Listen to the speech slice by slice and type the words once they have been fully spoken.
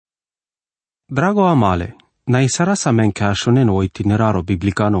Drago amale, na isara sa men ka shonen o itineraro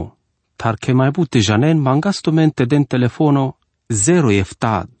biblicano, tar ke mai bute janen mangasto mente den telefono 0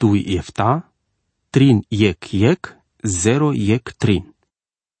 efta 2 efta, 3 yek 0 yek 3.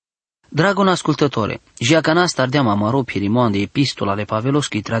 Dragon ascultătore, jiacana stardeam amaro pirimoan de epistola le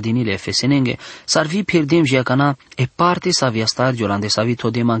Paveloschi tradinile efesenenge, sarvi pierdem jiacana e parte sa via stargio lande savito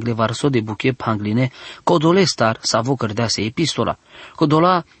de mangle varso de buche pangline, codole star sa vo cărdease epistola.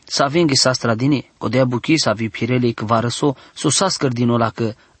 Codola sa venghe sa stradine, codea buchi sa vi pirele c varso, so sa scărdinola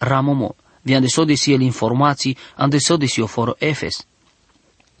că ramomo, vian de so de si el informații, an de so de si o foro efes.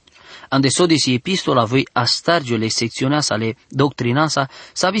 Ande sodisi epistola voi astargio le secționasa le doctrinasa,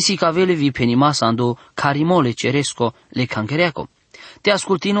 savisi cavele vi penimasa ando carimole ceresco le canchereaco. Te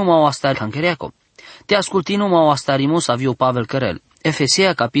ascultinu mau astar canchereaco. Te ascultinu mau astarimo savio Pavel Cărel.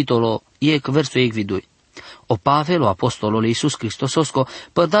 Efesea capitolo ec verso ec vidui. O Pavel, o apostolul Iisus Hristososco,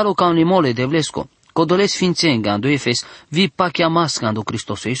 părdalo ca un limole de vlesco. Codoles fințenga ando Efes, vi pachiamasca ando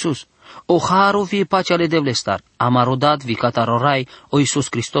Hristos Iisus. O haru vi paceale de vlestar, amarodat vi catarorai o Iisus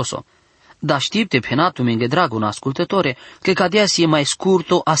Hristoso. Da știpte penatum inge dragon ascultătore, că cadea si e mai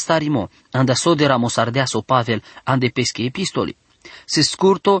scurto astarimo, anda soderamo sardeaso Pavel, ande pesche epistoli. Se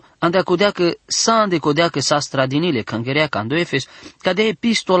scurto, ande acodea că sa stradinile cângereacă ando Efes, cadea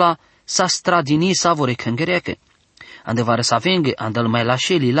epistola sa stradini savore cângereacă. Ande vare sa venghe, andal mai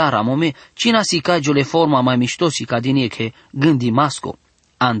lașeli la ramome, cina si cagiole forma mai miștosi ca din eche gândi masco,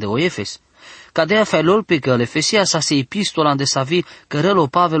 ande o Efes. Cadea felul pe că le fesia sa se epistola ande savi cărălo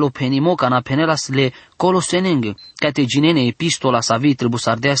Pavelo penimo ca na penelas le colosenenge, ca te ginene epistola savi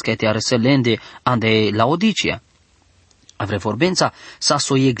trebusardească te arăsălende ande Laodicea. Avre vorbența, sa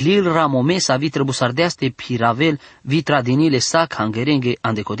so eglil ramome savi trebusardeaste piravel vitradinile sa cangerenge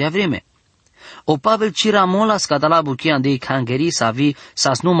ande codea vreme. O Pavel ciramola scadala buchia ande cangeri savi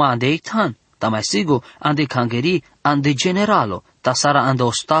sa snuma ande eitan. Ta mai sigur, ande cangeri, ande generalo, ta sara ande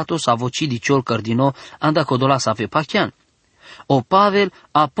o status a voci di ciol cardino, ande codola sa fe pachian. O Pavel,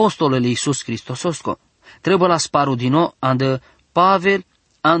 apostolele Iisus Hristososco. Trebuie la sparu dino, ande Pavel,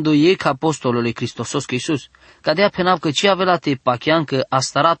 ando ec apostolele Hristososco Iisus. Cadea penav că ci avea te pachian că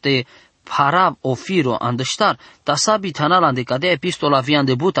astarate parav ofiro ande ștar, ta sabi tanal ande cadea epistola vi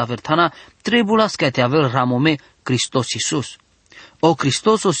ande buta vertana, trebuie la te avel ramome Hristos Iisus. O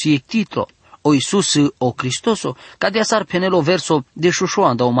Hristosos e titlo. O Iisus o Hristoso, cadea sar penelo verso de șușo,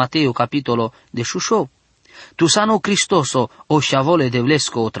 anda o Mateo capitolo de șușo. Tu sano Hristoso, o șavole de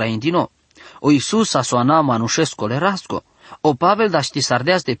vlesco o traindino. O Iisus a soana manușesco le rasco. O Pavel da ști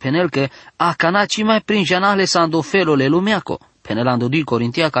sardeas de penel că a canaci mai prin janale sa ando felole lumeaco. Penel ando 2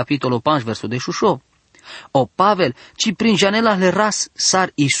 Corintia capitolo 5 verso de șușo. O Pavel, ci prin janela le ras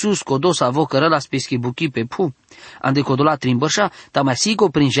sar Iisus codos avo cărăla speschi buchi pe pu. Ande codola trimbășa, ta mai sigo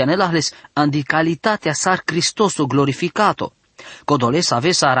prin janela les andi calitatea sar Hristoso glorificato. Codoles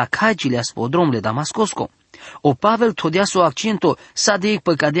ave sa aracagile a spodromle Damascosco. O Pavel todea so accento sa de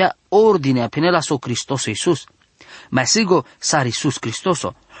păcadea ordinea penela so Hristoso Iisus. Mai sigo sar Iisus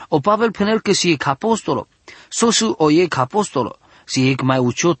Hristoso. O Pavel penel că si ec apostolo. Sosu o ec apostolo. Si ec mai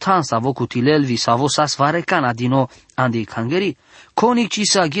ucio tan sa vo cutilelvi sa vo sa svarecana dino andi cangeri. Conic ci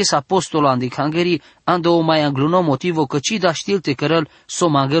sa ghes apostolo andi cangeri ando o mai angluno motivo că ci da știlte cărăl so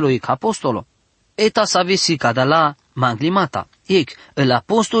mangelo ec apostolo. Eta sa vesi cadala manglimata. Ec, el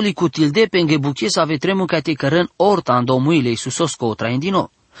apostoli cutilde penge buche sa vetremu ca te cărân orta ando muile Iisusosco o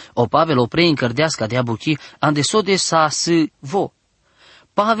traindino. O Pavel o prei încărdeasca dea buchi ande sode sa si vo.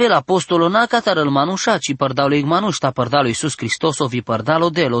 Pavel apostolo n-a catarăl manușa, ci părdalo ec manușta părdalo Iisus Hristoso vi părdalo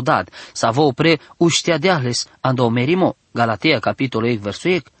delo dad, sa vo opre uștea deahles ando merimo, Galatea capitolo ec verso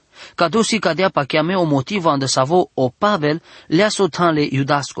ec. Cadosi cadea pachiame o motivo ando sa vo o Pavel lea sotanle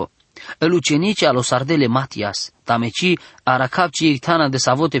iudasco. El ucenici alo sardele Matias, tameci aracapci ectana de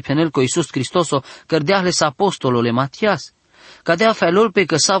sa vote penel co Iisus Hristoso cărdeahles apostolole Matias. Cadea felul pe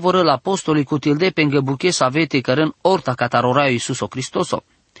că sa voră la apostolii cutilde pe îngăbuche să avete cărân orta cataroraiu Iisus o Hristoso.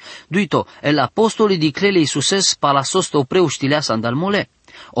 Duito, el apostolii di clele Iisuses palasos o preuștilea sandalmule.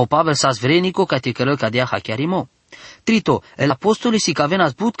 O Pavel sa zvrenico ca te cărăl cadea hachiarimo. Trito, el apostolii si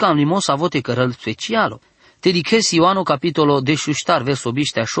cavenas but cam limos a vote cărăl specialo. Te dices Ioano capitolo de șuștar verso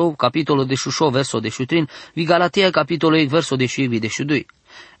biștea șov, capitolo de șușo verso de șutrin, vi Galatea capitolo ec verso de șuivi de șudui.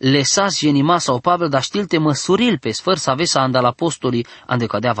 Lesas genima sau Pavel da știlte măsuril pe sfăr să avea să andal apostolii ande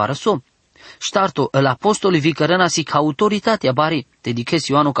cadea varăso. Ștarto, el apostolii vi cărăna si ca autoritatea bari, te dices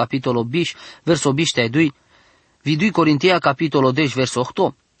Ioano capitolo biș verso biștea dui, vi 2 Corintia capitolo 10 verso 8.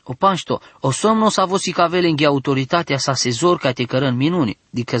 O panșto, o somno sa vosi cavele înghe autoritatea sa sezor ca te cărân minuni,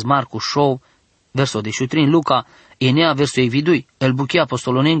 dices Marcu șov verso 13, Luca, Enea, verso evidui, el buchi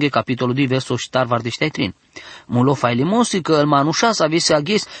apostolonenge, capitolul 2, verso ștar vardeștai. Mulo faile mosi că el manușa să avese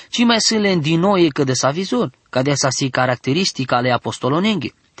aghes, ci mai sâlen din noi că de sa vizor, ca de sa si caracteristica ale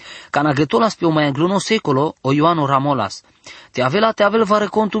apostolonenge. Ca nagătolas pe o mai angluno secolo, o Ioano Ramolas. Te avel vare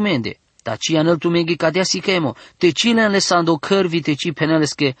contumende, ta ci anel tu meghi ca dea sicemo, te cilen le sando cărvi te ci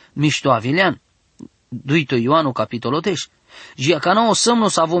penelesche mișto avilean. Duito Ioano capitolul 10. Jia cana o sămno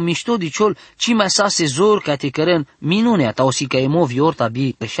să avem mișto diciol, ci mai sa se zor ca te căren minunea ta o si ca emo viorta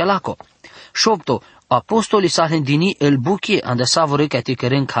bi șalaco. Șopto, apostolii salen dini el buche ande savore ca te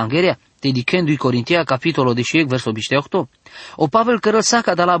căren cangerea, dedicându-i Corintia capitolul 10 verso 8. O Pavel cărăl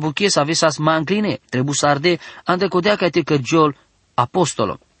saca de la buche să avesas mangline, trebu să arde ande codea ca te cărgiol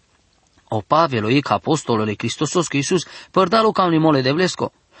apostolo. O Pavel o e ca apostolole Cristosos că Iisus părdalo cam limole de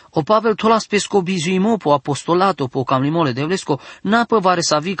vlesco. O Pavel tolas pesco bizuimo po apostolato po cam limole de vlesco, napă vare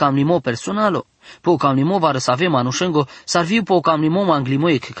să vi cam limo personalo. Po cam limo vare să avem anușengo, să viu po cam limo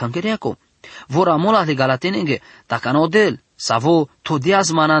manglimoe că cangereaco. Vor amola de galatenenge, dacă n-odel, să vo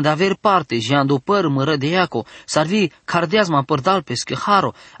todeazma n-a de aver parte, jiando păr mără de iaco, s-ar vi cardeazma părdal pescă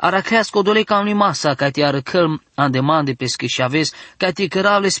haro, araclească dole cam limasa, ca te arăcăl andemande pescă și aveți, ca te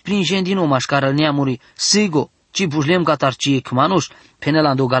cărale sprinjen din omaș care neamuri, sigo, ci pușlem ca tarcie cmanuș,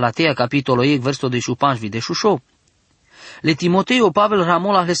 penelando Galatea, capitolul 1, verso de șupanșvi de șușo. Le Timoteo Pavel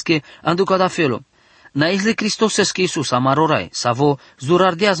ramola hleske anduca da felo. Na isle Cristoses că Iisus amarorai, să vo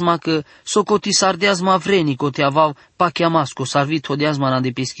zurardeazma că socoti sardeazma vrenico te avau pacheamasco sarvit hodeazma na de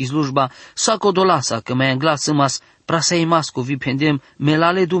peschi slujba, saco dolasa că mai anglasămas prasai masco vi pendem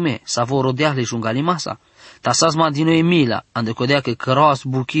melale dume, să vo rodeahle jungali masa. Tasasma din noi mila, ande codea că căroas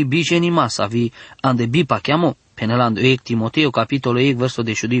buchi bijeni masa vi ande bi pacheamo, penelando ec Timoteo capitolul 1 verso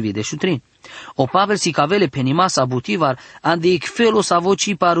de șudivi de șutrin. O Pavel si cavele penimasa butivar, ande ec felo să vo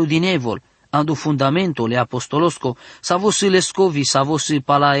ciparu din evol, andu fundamentole apostolosco, sa vo si lescovi, sa vo si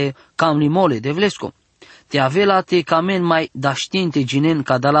palae cam limole de vlesco. Te avelate camen mai da știinte ginen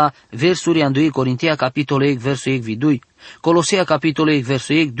ca de la versuri andui Corintia capitolul 1 verso 1 vidui, Colosea capitolul 1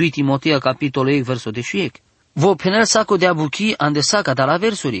 verso 1, 2 Timotea capitolul 1 verso 10. Vo penel saco de abuchi ande saca de la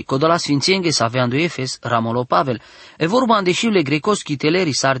versuri, co de la sfințenghe sa aveandu Efes, ramolo Pavel, e vorba andeșiule grecos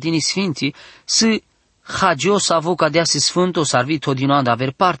chiteleri sardini sfinții, si hagio sa vo cadea si sfânto sarvit odinoan de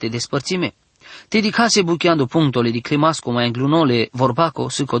aver parte despărțime. Te dicase bucheando punctole di climasco mai înglunole vorbaco,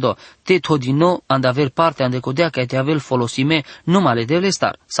 si codo, te todino and aver parte ande codea ca te avel folosime numale de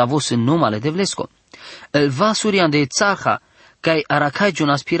vlestar, sa vos în numale de vlesco. El vasuri ande țarha, cai aracaigiun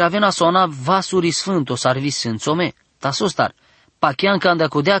aspiravena sona vasuri sfânto sarvis în some, ta sostar, pachean ca ande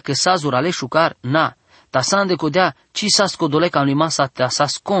codea că sazur ale șucar, na, ta sa ande codea ci sa scodole cam limasa ta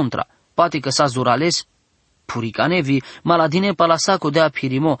sas contra, poate că sazur ales puricanevi, maladine palasa codea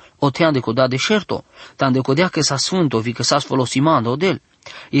pirimo, o tean de codea deșerto, tan de codea că sa sfânto, vi că sa folosimando del.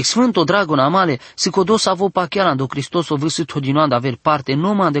 Ex sfânto dragona amale, si codo sa vo pachiarando Hristos o vâsut hodinoand aver parte,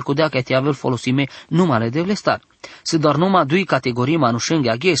 numai de codea că te avel folosime numale de vlestar. Si doar numai dui categorii manușenghe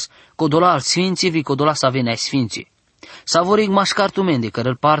aghes, codola al sfinții, vi codola sa venea sfinții. Sa vorig mașcartumende,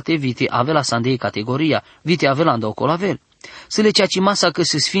 cărăl parte, vite avela sandei categoria, vite avelando ocolavel. Să le ceaci masa că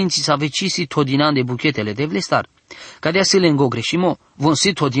se sfinții să avecisi todinan de buchetele de vlestar. Cadea să le îngogreșimo, von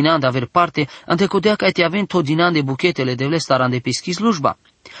si todinan de aver parte, ante codea că te avem todinan de buchetele de vlestar ande peschi slujba.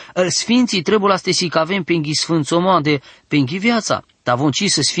 El sfinții trebuie să si că avem penghi sfânțomo ande penghi viața, ta von ci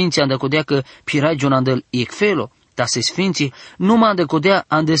să sfinții ande codea că pirai jonandel ecfelo, ta se sfinții numai ande codea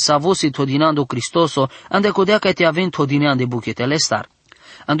ande savosi todinan do Cristoso, ande codea că te avem todinan de buchetele star.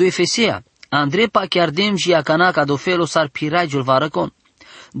 Andu Efesea, Andrepa chiar dem și acanaca do felo sar piragiul varăcon.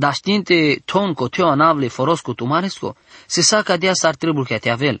 Da știinte ton co teo anavle forosco tumaresco, se saca dea sar trebuie că te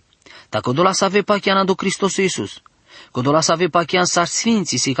avel. Dacă dola să ave pachiana do Hristos Iisus, că dola să ave pachian sar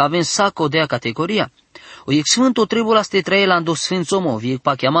sfinții, si că avem saco dea categoria. O ex sfânto trebuie la ste traela ando sfințomo, vie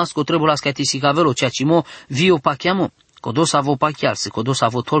pachiamasco trebuie la scati si că avelo ceacimo, vio pachiamo. Codos avo pachiar, se codos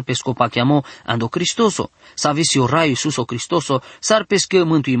avo tol pesco pachiamo ando Cristoso, sa avesi o rai Iisus o Cristoso, sar pescă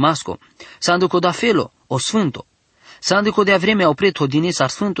mântui masco, sa ando coda felo, o sfânto, sa ando codea vremea opret hodine sar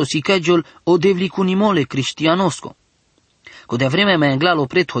sfânto si cagiol o devlicunimole cristianosco. Codea vremea mai englal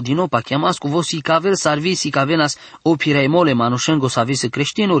opret hodino pachiamasco vo si cavel sarvi si cavenas o piraimole manușengo sa avese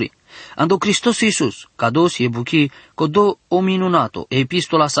creștinuri. Ando Hristos Iisus, cados e buchi, codo o minunato,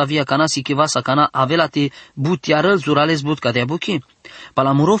 epistola sa via cana si cheva sa cana avelate butiarăl zurales but cadea buchi.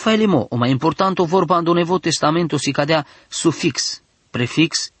 Palamuro failimo, o mai importanto vorba ando Nevo Testamento si cadea sufix,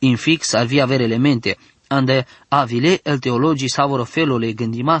 prefix, infix, ar vi aver elemente, ande avile el teologii savoro felole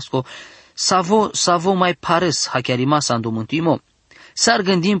gândimasco, savo mai pares hachiarima sa ando mântuimo. S-ar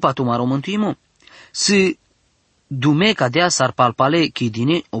gândim patumaro mântuimo. si dume cadea sar palpale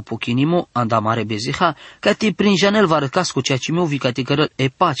chidine o pochinimo andamare beziha, ca te prin janel va răcas cu ceea ce meu vi ca te cărăl e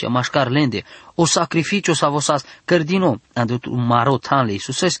pacea mașcar lende, o sacrificiu sa vosas cărdino, andut un maro tanle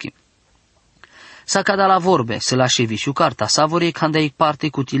Iisuseschi. Sa cada la vorbe, se lașe vișu carta, savore candaic parte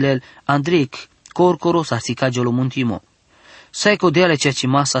cu tilel Andreic, corcoro sa si cagelo muntimo. Sai codeale ceea ce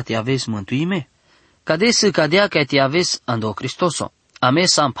masa te aveți mântuime? Cade să cadea ca te aveți ando Cristoso. Ame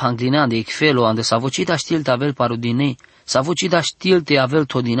sam panglinan de icfelo ande sa vocita știl te avel parudinei, sa vocita știl te avel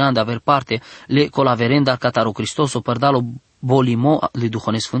todinan de aver parte le colaverenda cataro Cristoso părdalo bolimo le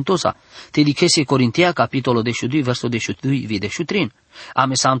duhone sfântosa. Te dicese Corintia capitolo 12 verso 12 videšutrin.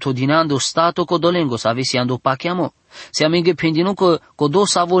 Ame sam todinando stato codolengo sa avesi ando pachiamo. Se amenge pendino co do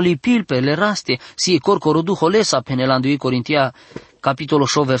sa volipil pe le raste si corcoro duholesa penelando i Corintia capitolo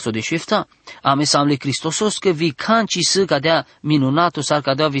 6 verso 17. Ame sam le Cristosos că vi canci să cadea minunato sar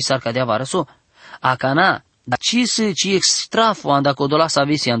cadea varăso. Acana da ci să ci extrafo anda codola sa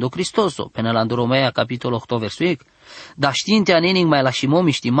avesi ando Cristoso penelando Romea capitolo 8 verso 1. Da știinte anening mai la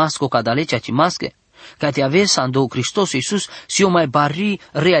shimomi ști masco cadalecea ci masche, ca te aveți ando Hristos Iisus si o mai bari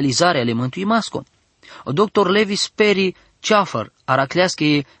realizarea le mântui masco. Dr. Levi Speri Chaffer araclească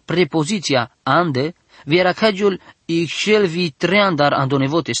prepoziția ande, viera cagiul ixel vi treandar ando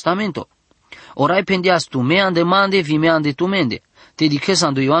Nevo Testamento. Orai pendeas tu me ande mande vi me ande tu mende. Te dices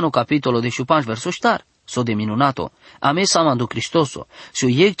ando Ioanu capitolo 15 verso star. So de minunato. Ame sam ando Hristoso. Si o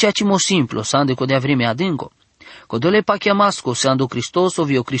ieg ceea ce mo simplu, sa ande codea vreme adânco. Codole pachiamasco se ando Cristoso,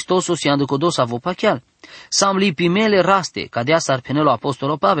 vio Cristoso se ando codos avo pachial. Sam lipimele raste, cadea sarpenelo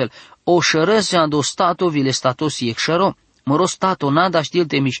apostolo Pavel, o șărăs se ando stato vile statos iec șăro. Moro stato nada știl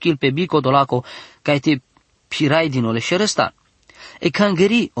te mișchil pe bico dolaco, ca te pirai din ole șărăstar. E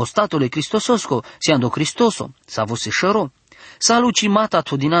cangeri, o statole Cristososco, se ando Cristoso, sa vose șăro. Sa lucimata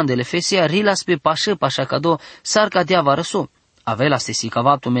todinandele fesia rilas pe pașa cado, sar cadea varăso. Avela ste si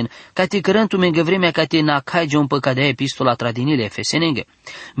cavaptumen, ca te cărântumen că vremea ca te n-acaigion pe cadea epistola tradinile efesenenge.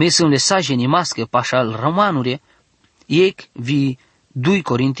 Mesăm le sajeni mască pașal romanure, iec vi 2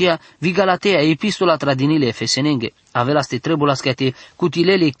 Corintia, vi Galatea epistola tradinile efesenenge. Avela ste trebulas ca te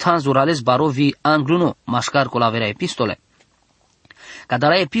cutilele tanzurales barovi angluno, mașcar cu la verea epistole. Cada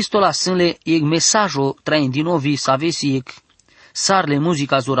la epistola sânle iec mesajo traindinovi savesi iec sarle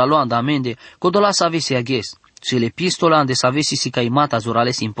muzica zuralo andamende, codola savesi aghes. Și l'epistola ande savesi si caimata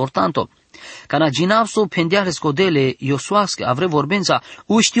zurales importanto. Cana ginavso pendiales codele iosuasche avre vorbenza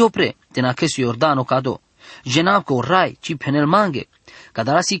uști opre, tena chesu Iordano cado. Genavco rai, ci penel mange.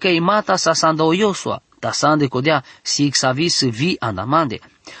 Cadara si caimata sa sanda o Iosua, da sande codea si xavis vi andamande.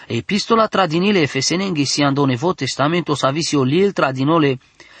 Epistola tradinile efesenenghi si ando Nevo Testamento savisi o lil tradinole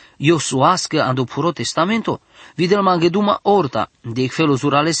iosuasche ando puro testamento. Videl mangeduma orta, de felo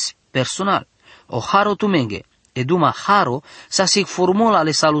zurales personal. O haro tu menge. Eduma haro sa se formula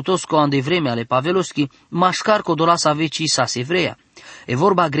le salutosco ande vreme ale Paveloschi mașcar codolasa vecii sas evreia. E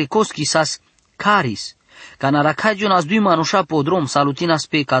vorba grecoschi sas caris, ca naracagion as dui manușa podrom salutinas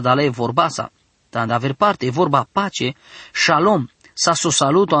pe cadale vorbasa. Dar de aver parte e vorba pace, shalom, sa so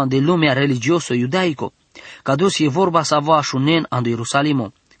saluto ande lumea religioso iudaico. Ca dos e vorba sa va așunen ande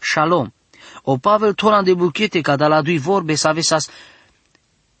Ierusalimo, shalom. O Pavel toran de buchete ca de la dui vorbe sa vesas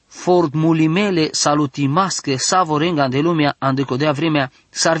formulimele salutimasche savorenga de lumea ande codea vremea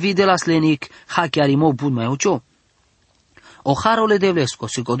sarvi de la slenic hachiarimo bun mai ocio. O harole de vlesco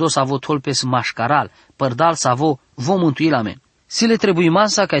si codo savo tolpes mașcaral, părdal savo vo mântui la men. Si le trebuie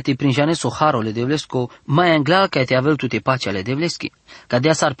masa ca te prinjanes o harole de vlesco mai anglal ca te avel tute paceale de vleschi. Ca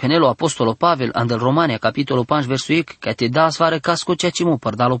dea sar penelo apostolo Pavel andel Romania capitolo 5 versul ec ca te da svară casco ceea ce mo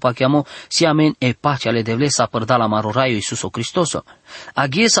părdalo pachiamo si amen e paceale de vlesa părdala maroraio Iisuso Cristoso.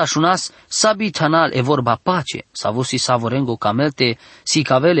 Aghies așunas sabitanal e vorba pace, savosi savorengo camelte si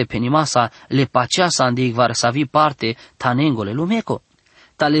cavele penimasa le paceasa andic var savi parte tanengole lumeco.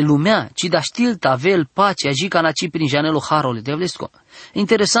 Tale lumea, ci da știl tavel pace ajica na ci prin janelo harole de vlesco.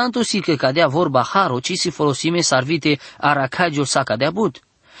 Interesantul si că cadea vorba haro, ci si folosime sarvite aracagio sa cadea bud.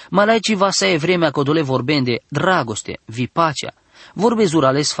 Malaici va sa e vremea codole vorbende dragoste, vi pacea. Vorbe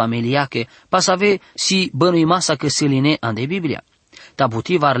zurales familiache, pasave si bănui masa că se line ande Biblia.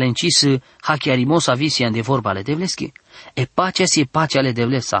 Tabutiv arlencis hachiarimos avisi ande vorbale de vleschi. E pacea si paceale de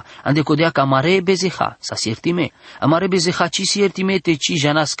vlesa, ande codea ca mare bezeha, sa siertime. Amare bezeha ci siertime te ci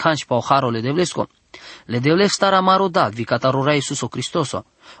janas canci pa o harole de vlesco. Le de vles stara marodat, vi catarora Iisuso Cristoso.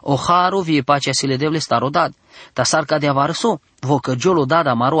 O haro vie pacea si le de vles starodat. Ta sarca de avarso, vo căgiolo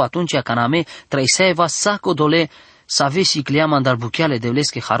dada maro atunci caname traiseva sa codole sa vesi cleama andar buchiale de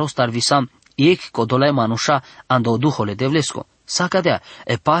vlesche haros tar visam iec codole manușa ando duhole de vlesco. Sacadea,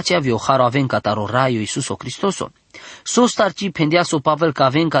 e pacea vi oharo aven cataro raio Iisuso Cristoso. Sostar ci pendeaso Pavel că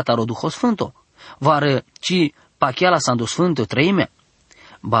aven cataro Duho Sfânto. Vară ci pacheala sandu Sfânto treimea.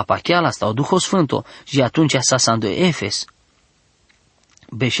 Ba pacheala stau Duho Sfânto și atunci sa sandu Efes.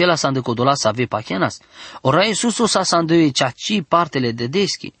 Beșela sandu codola să ave pacheanas. Ora Iisuso sa sandu ceaci partele de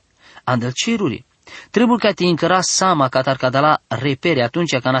deschi. Andel ceruri. Trebuie ca te încăra sama catar cadala repere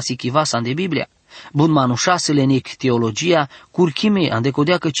atunci ca nasi chiva de Biblia. Bun manușasele nec teologia curchime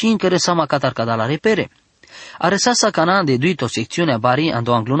andecodea că ci încără sama catar cadala repere. Arăsa sa cana de duito secțiunea bari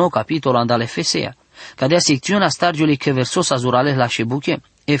ando angluno capitolo andale Efesea. Cadea secțiunea stargiului că versos azurale la șebuche.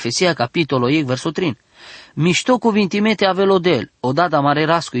 Efesea capitolo ec verso 3. Mișto cuvintimete avelodel, odada mare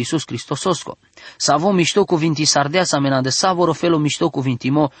rasco Iisus Cristososco. Savo mișto cuvinti sardea sa menande savoro felo mișto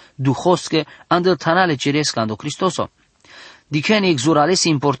cuvintimo duhosche andel tanale ceresc ando Cristoso. Dicene exuralese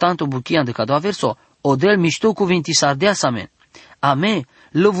importanto buchi ande cado averso, odel mișto cuvinti sardea sa men. Ame,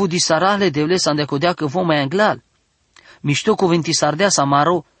 lăvu disarale devles ande codea că vom mai anglal. Mișto cuvinti sardea sa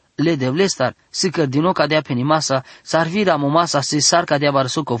maro le devlestar, să cărdino cadea penimasa, sarvira momasa se sar cadea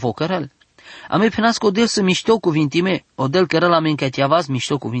barso co vocărel. Ame penasco odel să mișto cuvintime, odel că răla men cătiavaz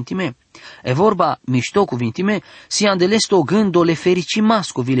mișto cuvintime. E vorba mișto cuvintime, si andelesto gândole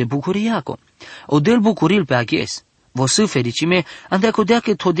fericimasco vile bucuriaco. Odel bucuril pe aghes. Vo să fericime, andecodea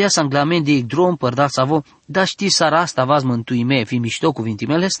că todea sanglamen de drom părdal savo, da ști sara asta vaz mântuime, fi mișto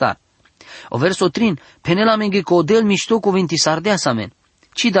cuvintimele star. O verso 3, penela menge că odel mișto cuvinti sardea sa men.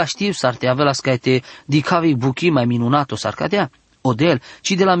 Ci da știu s-ar te avea la scaite dicavi buchi mai minunato s-ar cadea. Odel,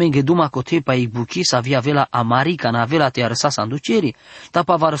 ci de la mengeduma cote pa buchi să avea vela amarica na vela te arăsa sanducerii, ta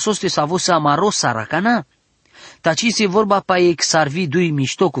pa varăsoste să avu să amaros saracana. Ta ci se vorba pa exarvi dui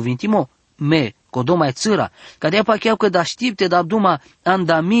mișto cuvintimo, me, codoma e țâra, cadea pa cheau că da știpte da abduma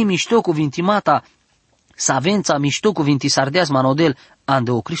andami mișto cuvintimata, savența mișto cuvinti sardeas manodel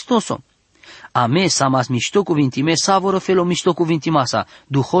ande o Cristoso. Ame samas mișto cuvintime savoră felo mișto cuvintimasa,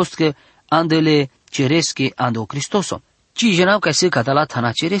 duhosche andele ceresche ande o Cristoso. Ci jenau ca se catala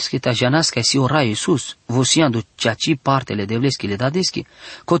tana ceresche ta janas ca si ora Iisus, vosiandu ceaci partele devleschi le dadeschi,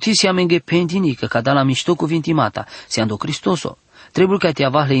 cotisia menge pendini că cadala mișto cuvintimata, se ando Cristoso. Trebuie ca te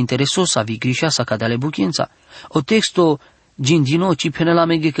avahle interesosa vi grișasa cadale buchința. O texto gindino ci penela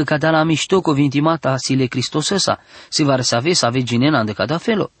menge că cadala mișto cuvintimata si le Cristosesa, si va să ave ginena ande cada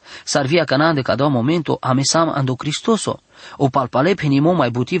felo. Sarvia cana ande cada momento amesam ando Cristoso. O palpale penimo mai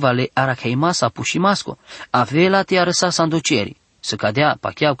butiva le aracheimasa pușimasco. Avela te arăsa sandoceri. Să cadea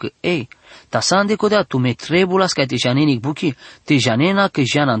pacheau că, ei, ta sande codea tu me trebulas ca te janenic buchi, te janena că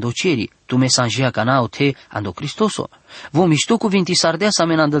jana andoceri, tu me sanjea canao te ando Cristoso. Vo mișto cuvinti sardea sa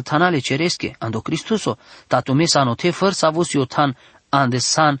men andel tanale ceresche, ando Cristoso, ta tu me sanote făr sa vos iotan ande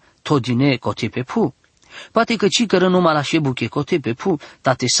san todine cote pe pu. Poate că ci cără numai la șebuche cote pe pu,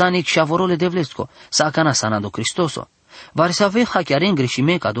 ta te sanic și avorole de vlesco, sa cana san ando Cristoso. Var să ave hachiaren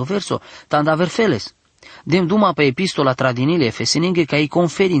greșime ca doverso, tandaver feles. Dem duma pe epistola tradinile efesenenge ca i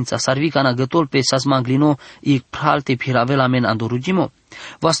conferința sarvica nagătol pe sasmanglino i pralte piravela men andorugimo.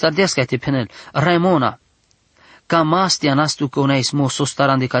 Va stardească te penel, Raimona. Cam astea nastu că una ismo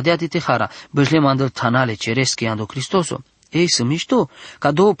sostaran de cadea de tehara, băjlem andel tanale ceresche ando Cristoso. Ei, să mișto,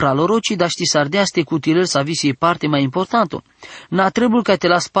 ca două praloroci, dar știi sardeaste cu tirări să avisi parte mai importantă. N-a trebuie ca te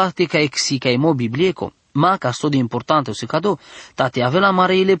las parte ca exi, ca imo biblieco. Ma ca sto de importantă se cadou, tate avea la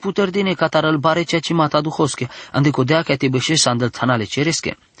mareile puterdine ca tarălbare ceea ce mata duhosche, ande codea ca te bășești andel tanale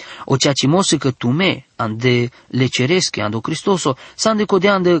ceresche. O ceea ce mosă că tu me, ande le ceresche, ando Cristoso, să ande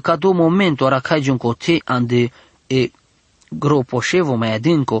codea ande ca două momentul ara caigiun cote, ande e gropoșevo mai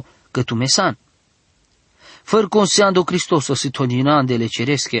adânco, că tu me san. Făr conseando Cristoso si todina ande le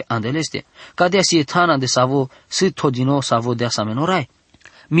ceresche andeleste, ca dea si etana de savo, si todino savo dea sa menorai.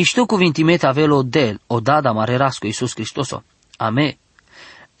 Mișto cuvintimete avelo del, o dada mare rasco Iisus Cristoso. Ame.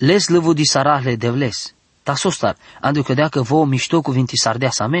 Les lăvu disarahle devles. Ta sostar, ande că dacă vo mișto cuvinti sardea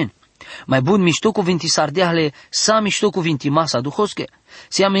sa men. Mai bun mișto cuvinti sardeahle sa mișto cuvinti masa duhosche.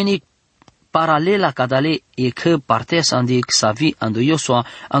 Si ameni paralela cadale e că partes ande xavi ando Iosua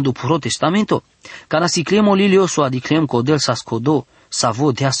ando puro testamento. Cana si clemo lili Iosua di clem codel sa scodo.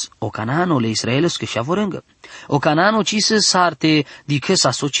 Savo deas o canano le Israeles că și-a vorângă. O canano ci se sarte di că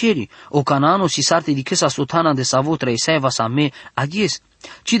sa socieri. O canano si sarte di că sa sotana de savo trăisaeva sa me aghies.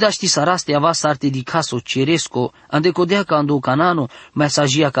 Ci da ști saraste ava sarte di ca socieresco, ande codea ca ando canano, mai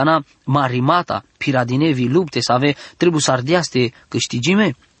sajia cana marimata, piradinevi lupte să ave trebuie sardeaste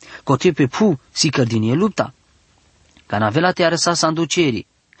câștigime. Cote pe pu si cărdinie lupta. Cana avea te arăsa sanducerii.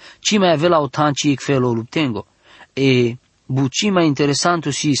 Ci mai avea la o tanci ec felo luptengo. E buci mai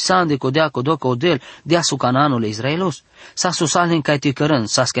interesanto si sande codea codoca odel dea su Canaanul Israelos. Sa sosalen ca te cărân,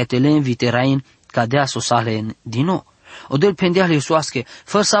 sa scatelen viterain ca dea sosalen dino. Odel pendeale soasche,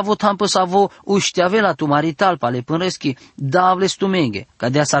 făr să avo tampă să avo ușteavela tu marital pale pânreschi, davle stumenghe, ca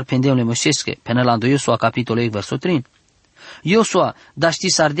dea sar pendemle mășesche, penelando Iosua capitolul 8 versul 3. Iosua, da ști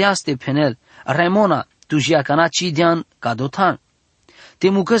sardeaste penel, Raimona, tu jiacana cidian ca dotan. Te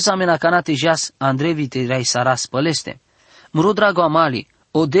mucă zamena canate jas Andrevite rai saras păleste. Mru drago amali,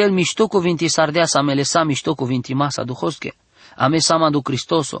 odel mișto cuvinti sardea sa melesa mișto cuvinti masa duhosche. Ame samandu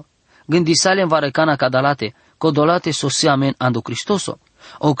Cristoso. Gândisale în varecana cadalate, codolate soseamen andu Cristoso.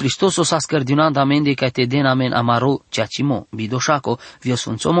 O Cristoso sa scărdinand amende ca te den amen amaro ceacimo, bidoșaco,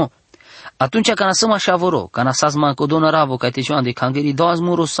 viosfunțomo. Atunci ca nasăm așa voro, ca nasazma codonă ravo ca te joan de cangeri doaz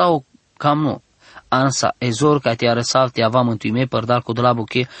muro sau cam nu. Ansa ezor ca te arăsav te avam întuime părdal codola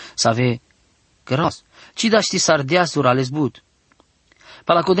buche să ave căras. Ci da ști sardeas dura lesbut.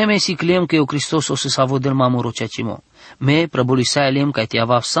 Pala codeme si cliem că eu Hristos o să savo del mamoro ceacimo. Me prăbulisaia lem ca te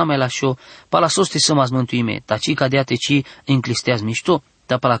avav samai la șo, pala soste să mă mântuime, taci ca dea te ci înclisteaz mișto,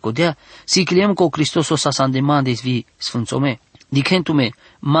 ta pala codea, si cliem că eu Hristos o să s-andemandes vi sfânțome. Dicentume,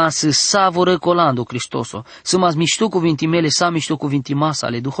 ma să savo răcolando Cristoso, să mă mișto cuvinti mele sa mișto cuvinti masa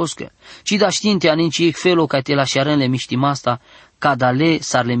ale duhoscă. Ci da știinte aninci ec felo ca te la șarânle miști masta, ca da le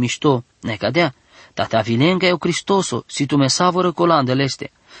sar le mișto, ne cadea. Dar te avilen că eu Cristoso, si tu me savo răcolando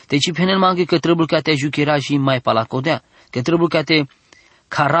leste. Te ci penel manghe că trebuie ca te juchera și mai pala codea, că trebuie ca te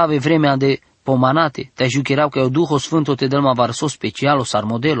carave vremea de pomanate, te jucherau că eu Duho Sfânto te dălma varso specialo sar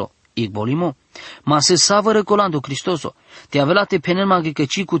modelo. Ic bolimo, ma se savă răcolando Cristoso, te avelate penel maghe că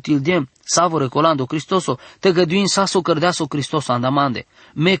ci cu tildem, savă răcolando Cristoso, te găduin saso cărdeaso Cristoso andamande,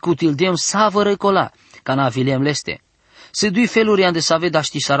 me cu tildem savă răcola, ca na vilem leste. Se dui feluri ande să ave da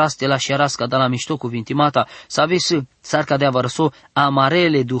ști saraste la șeras ca da la mișto cuvintimata, să ave să sar ca dea vărso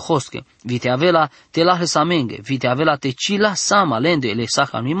amarele duhosche, vite avela te lahe samenge, vite avela te cila sama lende le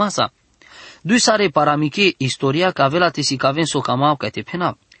saha mi masa. Dui sare paramiche istoria ca avela te si caven so camau ca te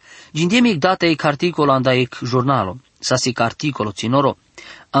penav. Gindemic data ec articolo anda ec giornalo, sa sic articolo ținoro,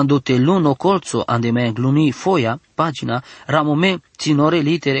 ando te luno colțo ande me gluni foia, pagina, ramome ținore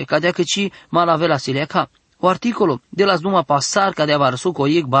litere, ca dea că ci malavela sileaca. O articolo de las numa pasar ca de avarsu co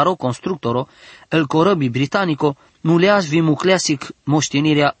ec baro constructoro, el corăbi britanico, nuleaz vimucleasic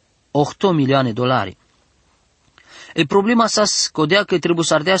moștenirea 8 milioane dolari. E problema sas codea că trebuie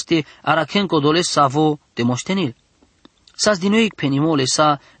să ardeaste arachen codoles să avo de moștenil. Sas dinuic penimole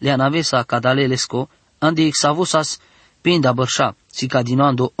sa le anavesa cadalelesco, ande ex savo sas penda bărșa, si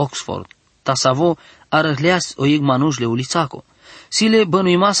cadinoando Oxford. Ta savo arăhleas o ig manujle ulițaco. Si le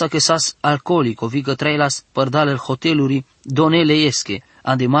bănuimasa că sas alcoolico, vică trailas părdalel hoteluri donele esche,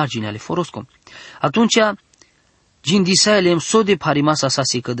 ande margine ale forosco. Atunci, gindisaelem so de parimasa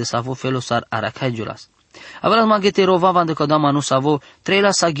sasică de savo felosar aracagiolas. Avelas maghete rovavan de cădama nu savo,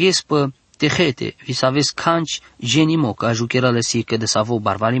 trailas aghes pe tehete, vi să aveți canci genimo, ca jucherăle sică de savo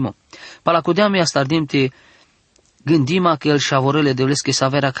barvalimo. Pala codeam ea stardim te gândima că el șavorele de vlesche să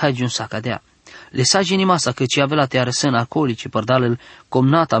avea cagiun sa cadea. Le sa genimasa că ci avea te arăsân alcoolici, părdalel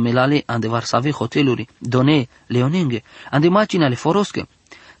comnata melale, ande var să ave hoteluri, done, leonenghe, ande macinale forosche.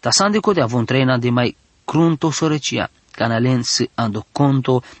 Ta sande codea von treina de mai crunto sărăcia, canalen să ando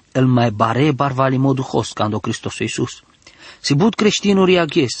conto el mai bare barvalimo duhos, ca ando Hristos Iisus. Si bud creștinuri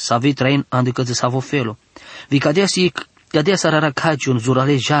aghes, să avei train ande că să avo felo. Vi cadea să rara cagiun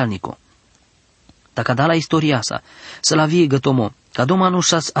zurale jalnico. Dacă da la istoria sa, să la vie gătomo, ca doma nu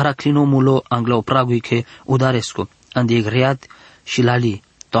șas araclinomulo anglopraguiche udarescu, ande egreat și lali,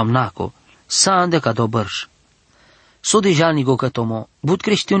 toamnaco, sa ande ca do bărș. So de jalnico gătomo, bud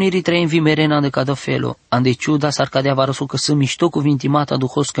creștiunii train vimeren ande ca do felo, ande ciuda s-ar cadea varăsu că să mișto cuvintimata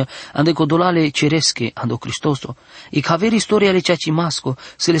duhoscă, ande codolale ceresche, ando Cristoso, e caver istoria le ceacimasco,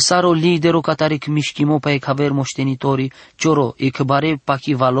 să le saro lidero catarec mișchimo pa e caver moștenitorii, cioro, e căbare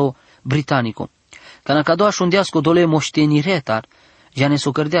pachivalo britanico. Ca na cado așundească dole moșteniretar, ja ne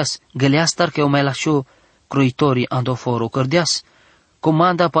so cărdeas, găleastar că o mai lașo croitorii andoforo, cărdeas,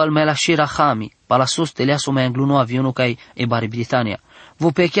 comanda pa al mai lașe rahami, pa la sus te leaso mai angluno avionul ca e bare Britania. Vo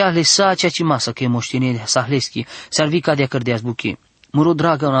pechea le sa cea ci masă că e moștenire sahleschi, sarvi ca de-a cărdeas buchi. Muro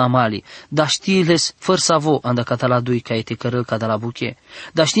dragă na amali, da știles făr savo anda cataladui ca e te cărăl ca de la buche.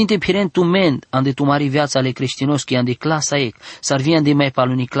 Da știinte piren tu mend ande tu mari viața ale creștinoschi ande clasa ec, sarvi ande mai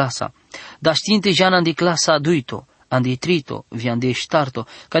paluni clasa. Da știinte jana ande clasa aduito, andi trito, viande starto,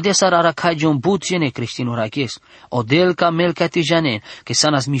 cadea sarara cagion buțiene creștinul raches, odel ca mel catijanen, che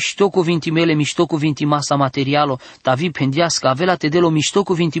sanas mișto cuvinti mele, mișto cuvinti masa materialo, ta vi pendiasca avela te delo mișto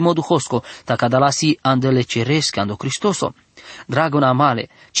cuvinti modu hosco, ta cadalasi andele ceresc ando Cristoso. Dragona male,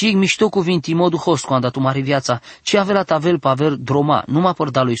 ci mișto cuvinti modu hosco anda tu mari viața, ci avela tavel paver droma, numa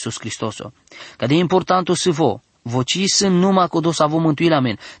porda lui Iisus Cristoso. Cade importanto să voci sunt numai codo să avă mântuirea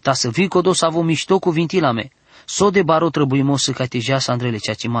men, ta să vii codo să avă mișto cuvintila me. So de baro trebuie să catejea să andrele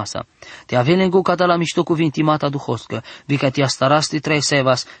ceaci masa. Te avelengo cada la mișto cuvinti mata duhoscă, vi ca ti astarasti trei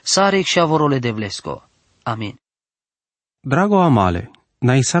sevas, sarec și avorole de vlesco. Amin. Drago amale,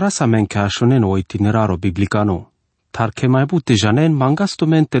 nai sarasa men ca ashonen o itineraro biblicano, tar che mai bute janen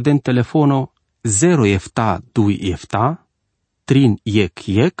mangastumente den telefono 0 efta 2 efta, 3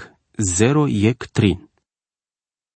 yek 0 yek 3.